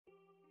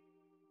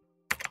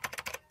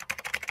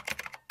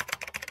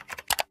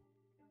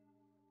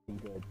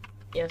good.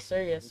 Yes,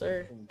 sir. Yes, Make sir.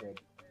 everything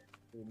good.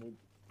 You need.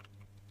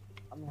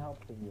 I'm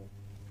helping you.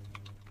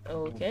 I'm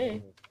doing Okay.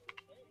 favors.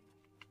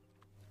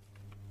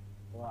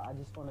 Well, I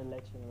just want to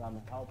let you know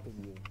I'm helping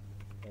you.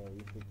 So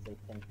you should say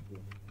thank you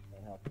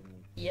for helping me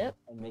Yep.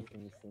 and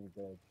making me seem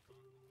good.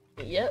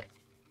 Yep.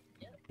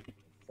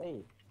 Say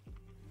it.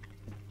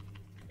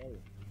 Say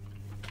it.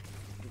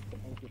 Just say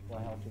thank you for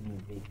helping me,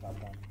 big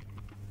papa.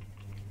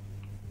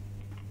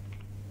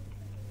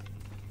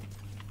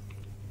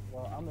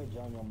 Well, I'm gonna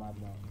join your map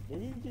now.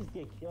 Did you just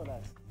get killed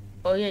as?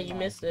 Oh yeah, you Come on.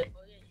 missed it.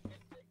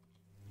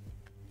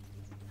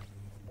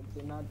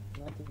 Okay,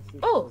 nothing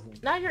Oh, closing.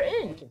 now you're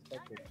in. Okay,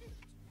 expected.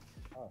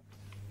 Oh.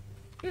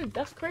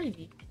 That's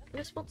crazy.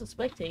 You're supposed to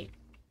spectate.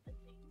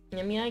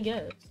 I mean, I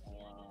guess.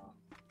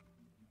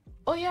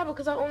 Oh yeah,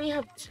 because I only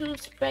have 2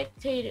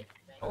 spectated.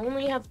 I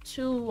only have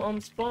 2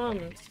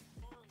 spawns.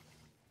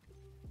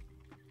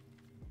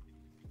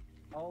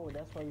 Oh,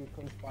 that's why you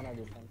couldn't spawn at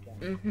the same time.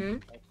 Mm-hmm.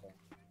 Okay.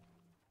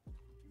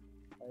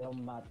 Your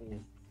map is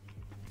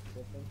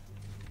different.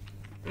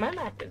 My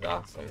map is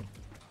awesome.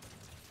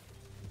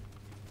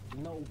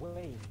 No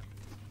way.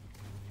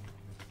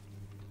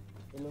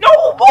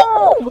 No,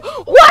 boom!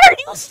 Why are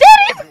you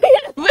standing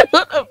in the middle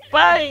of the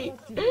fight?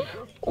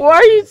 Why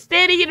are you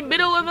standing in the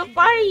middle of the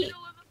fight?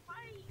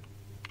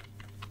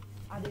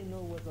 I didn't know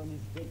it was on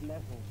his big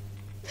level.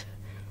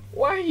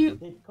 Why are you?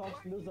 Did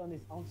Cops lose on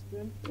his own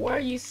stream? Why are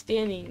you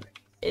standing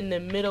in the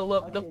middle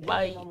of the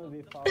fight? I'm gonna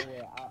be far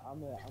away. I'm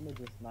gonna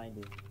just mind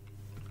it.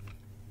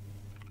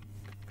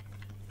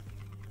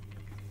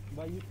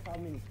 But you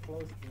coming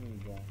close to me,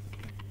 bro.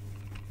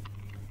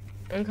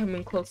 I'm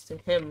coming close to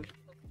him.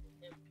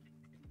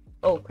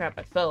 Oh crap,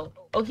 I fell.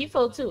 Oh, he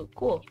fell too.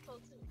 Cool.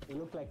 It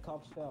looked like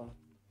Cops fell.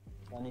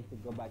 I need to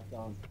go back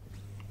down.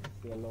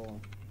 Stay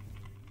alone.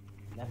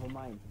 Never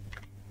mind.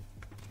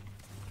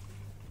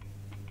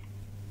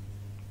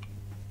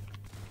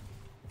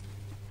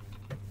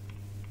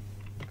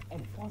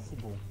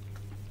 Impossible.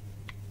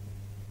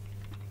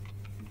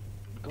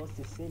 Ghost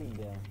is sitting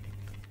there,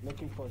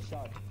 looking for a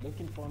shot,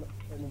 looking for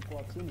an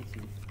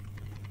opportunity.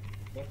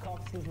 The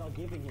Cops is not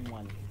giving him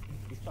one.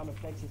 He's trying to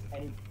flex his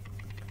edit.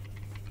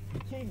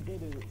 King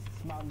did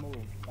a smart move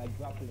by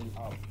grappling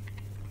up.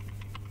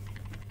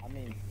 I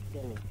mean,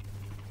 kill it.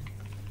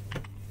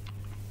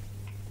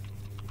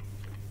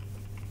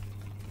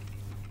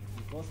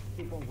 Ghost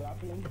keep on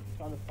grappling,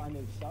 trying to find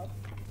a shot.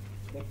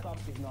 The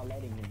Cops is not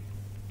letting him.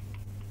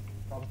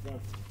 Cops going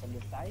from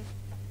the side,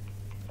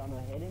 trying to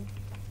hit him.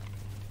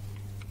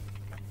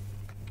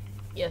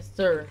 Yes,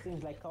 sir.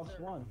 Seems like Cops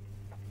won.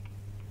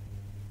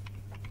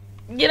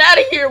 Get out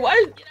of here! Why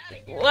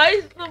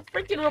is the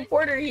freaking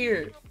reporter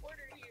here?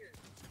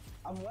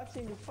 I'm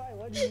watching the fight.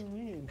 What do you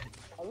mean?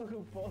 I'm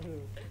looking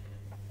forward.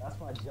 That's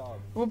my job.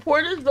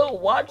 Reporters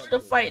don't watch the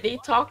fight. They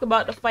talk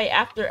about the fight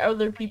after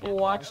other people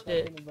watched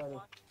it.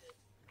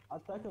 I'm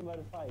talking about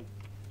the fight.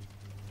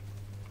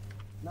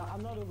 No,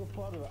 I'm not a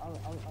reporter. I'm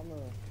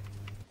a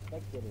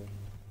spectator.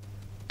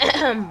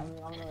 I'm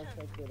not a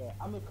spectator.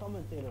 I'm a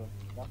commentator.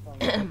 That's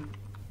what I'm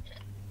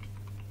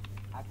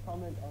I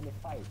comment on the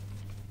fight.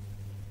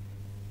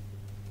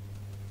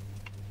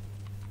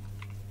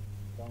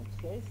 Don't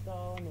say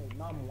so. No,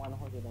 now I'm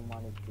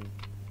 101 HP.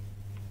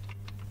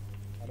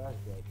 Oh, that's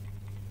good.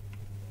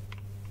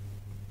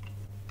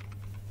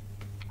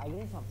 I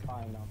guess I'm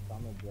fine now, so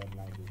I'm a dread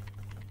 90.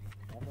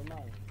 Never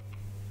mind.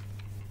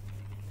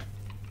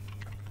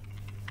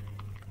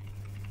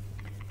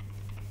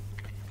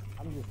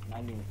 I'm just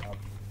 90 up.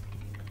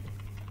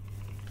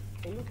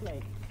 It looks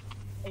like,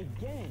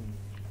 again,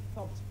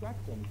 Top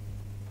cracked him.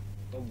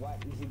 But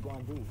what is he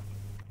gonna do?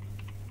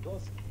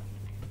 Ghost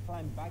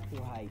climb back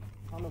to height,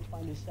 trying to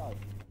find a shot.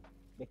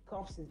 The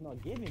cops is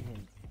not giving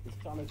him. He's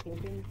trying to clip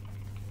him,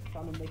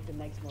 trying to make the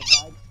next one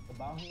fight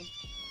about him.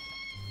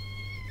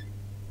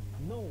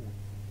 No!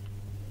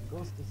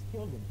 Ghost just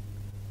killed him.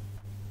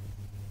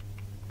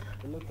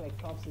 It looks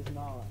like Cops is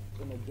now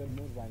in a good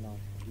mood right now.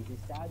 Is he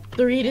sad?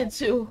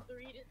 3-2.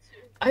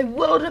 I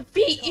will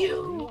defeat you!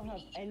 You don't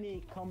have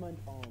any comment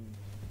on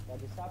what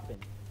just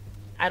happened.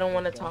 I don't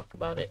want to talk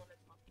about it.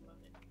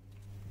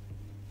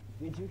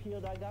 Did you hear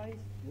that, guys?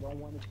 You don't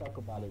want to talk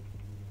about it.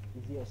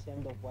 Is he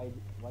ashamed of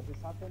what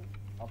just happened?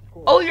 Of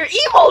course. Oh, you're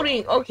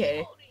emoting!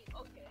 Okay.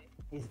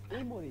 He's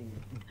emoting.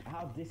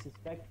 How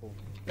disrespectful.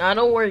 Nah,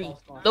 don't worry.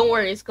 Don't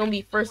worry, it's gonna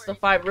be first to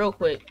 5 real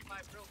quick.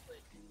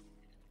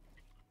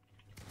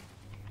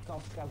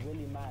 Cops got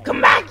really mad.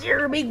 Come back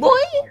here, big boy!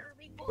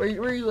 Where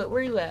you at?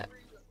 Where you at?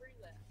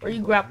 Where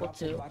you grappled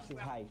to? Back to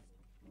height.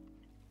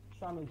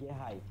 Trying to get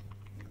height.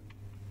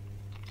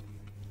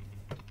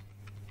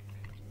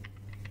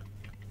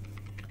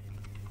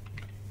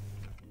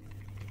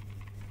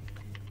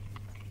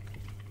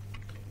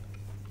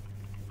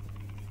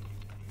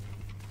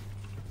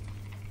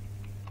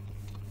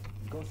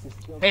 Ghost is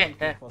still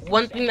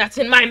One thing that's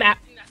in my map.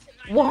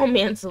 Wall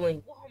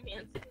mantling.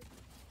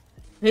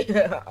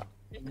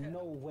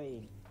 No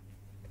way.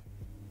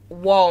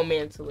 Wall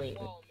mantling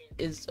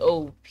is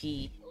OP.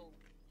 It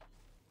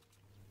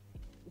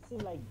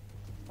seems like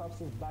Pops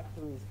is back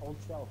to his old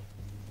self.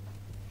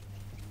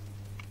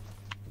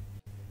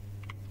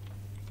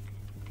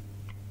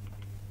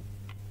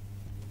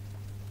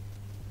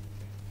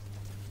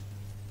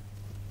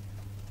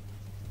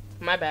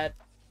 My bad.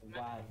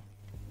 Why?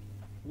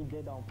 You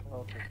did on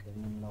purpose,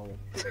 and you know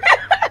it.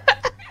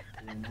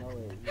 You know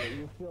it.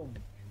 You feel.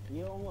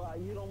 You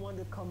don't want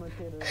the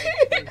commentator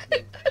like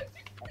this.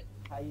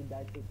 How you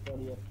died to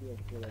 30 FPS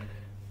feeling?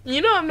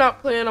 You know I'm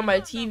not playing on my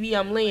TV.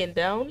 I'm laying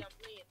down.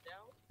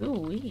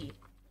 Ooh-wee.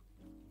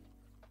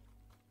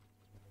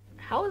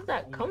 How is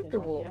that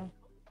comfortable?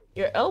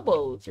 Your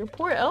elbows. Your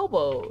poor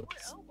elbows.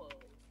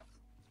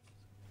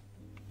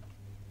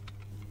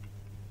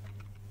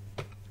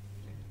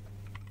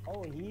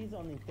 Oh, he's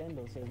on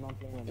Nintendo, so he's not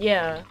playing on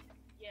Yeah.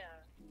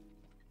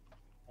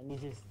 And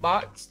he's just...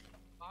 Boxed?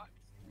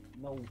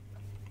 No.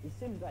 It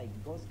seems like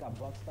Ghost got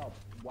boxed up.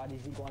 What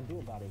is he gonna do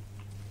about it?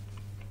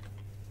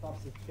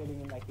 Pops is treating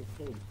him like a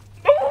kid.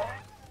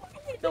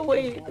 No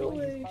way, no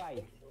way.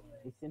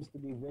 It seems to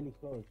be really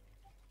close.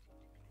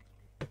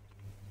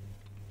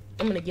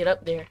 I'm gonna get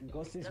up there.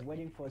 Ghost is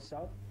waiting for a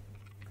shot.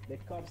 The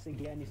cops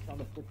again is trying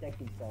to protect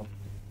himself.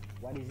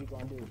 What is he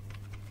gonna do?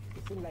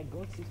 It seems like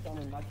Ghost is trying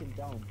to knock him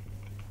down.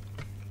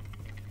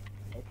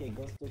 Okay,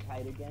 Ghost took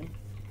height again.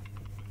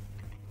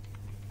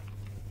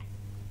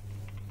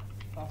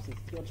 Pops is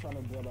still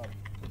trying to build up.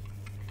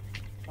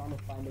 Trying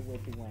to find a way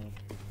to win.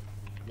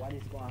 What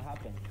is gonna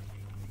happen?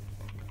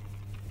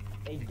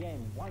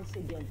 Again, once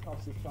again,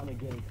 Pops is trying to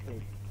get it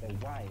clip. But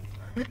why?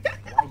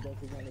 Why does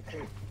he want to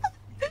clip?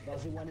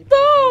 Does he want to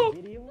clip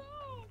the video?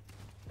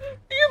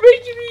 You're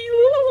making me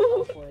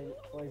laugh.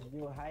 For his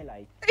new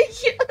highlight.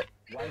 Yeah.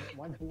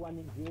 1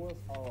 viewers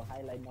or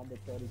highlight number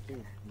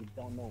 32? We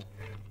don't know.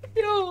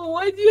 Yo,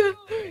 why do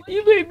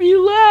you made me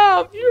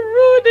laugh? You're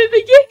ruining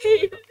the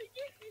game.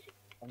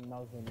 I'm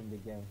not winning the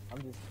game.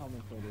 I'm just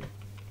commentating.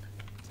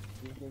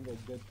 He's being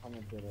a good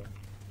commentator.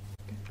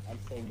 I'm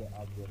saying the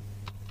obvious.